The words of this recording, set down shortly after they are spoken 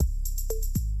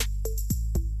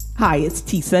Hi, it's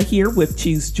Tisa here with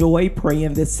Choose Joy,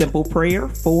 praying this simple prayer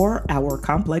for our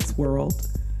complex world.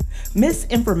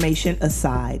 Misinformation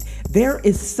aside, there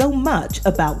is so much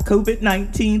about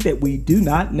COVID-19 that we do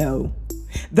not know.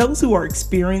 Those who are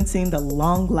experiencing the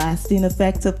long-lasting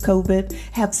effects of COVID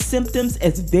have symptoms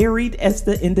as varied as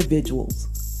the individuals.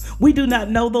 We do not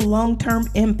know the long-term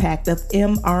impact of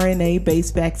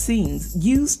mRNA-based vaccines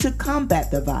used to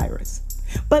combat the virus.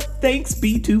 But thanks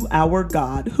be to our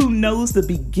God who knows the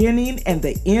beginning and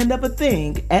the end of a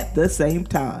thing at the same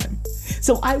time.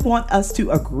 So I want us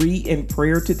to agree in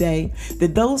prayer today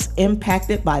that those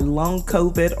impacted by long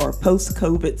COVID or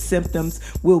post-COVID symptoms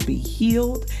will be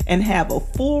healed and have a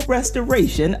full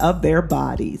restoration of their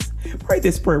bodies. Pray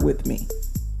this prayer with me.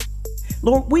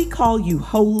 Lord, we call you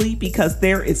holy because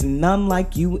there is none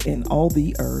like you in all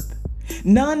the earth.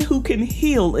 None who can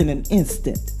heal in an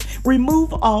instant,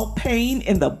 remove all pain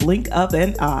in the blink of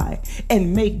an eye,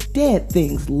 and make dead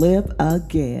things live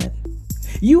again.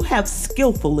 You have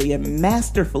skillfully and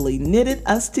masterfully knitted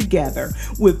us together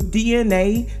with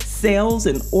DNA, cells,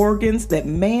 and organs that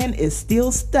man is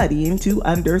still studying to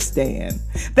understand.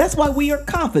 That's why we are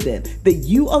confident that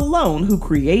you alone who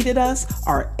created us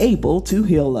are able to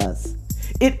heal us.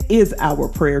 It is our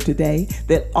prayer today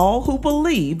that all who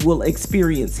believe will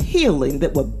experience healing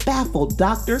that will baffle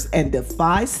doctors and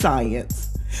defy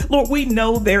science. Lord, we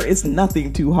know there is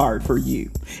nothing too hard for you,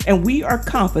 and we are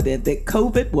confident that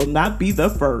COVID will not be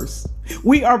the first.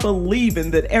 We are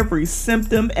believing that every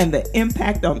symptom and the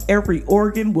impact on every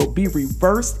organ will be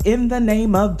reversed in the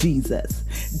name of Jesus.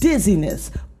 Dizziness,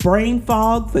 brain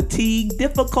fog, fatigue,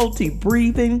 difficulty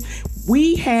breathing,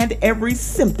 we hand every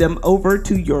symptom over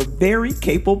to your very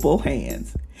capable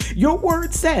hands. Your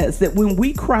word says that when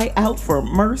we cry out for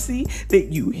mercy,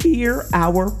 that you hear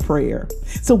our prayer.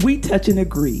 So we touch and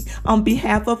agree on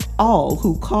behalf of all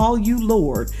who call you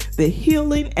Lord, the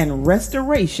healing and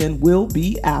restoration will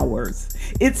be ours.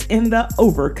 It's in the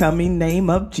overcoming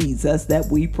name of Jesus that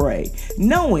we pray,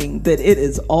 knowing that it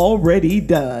is already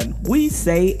done. We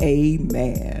say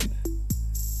amen.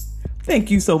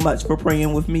 Thank you so much for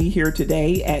praying with me here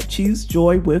today at Choose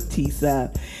Joy with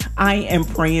Tisa. I am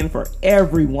praying for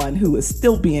everyone who is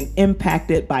still being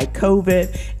impacted by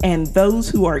COVID and those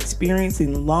who are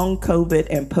experiencing long COVID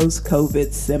and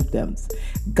post-COVID symptoms.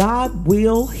 God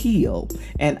will heal,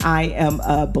 and I am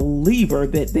a believer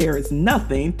that there is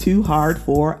nothing too hard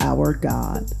for our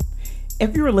God.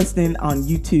 If you're listening on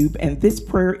YouTube and this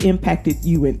prayer impacted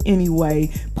you in any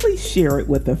way, please share it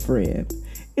with a friend.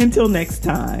 Until next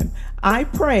time, I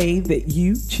pray that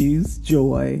you choose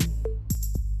joy.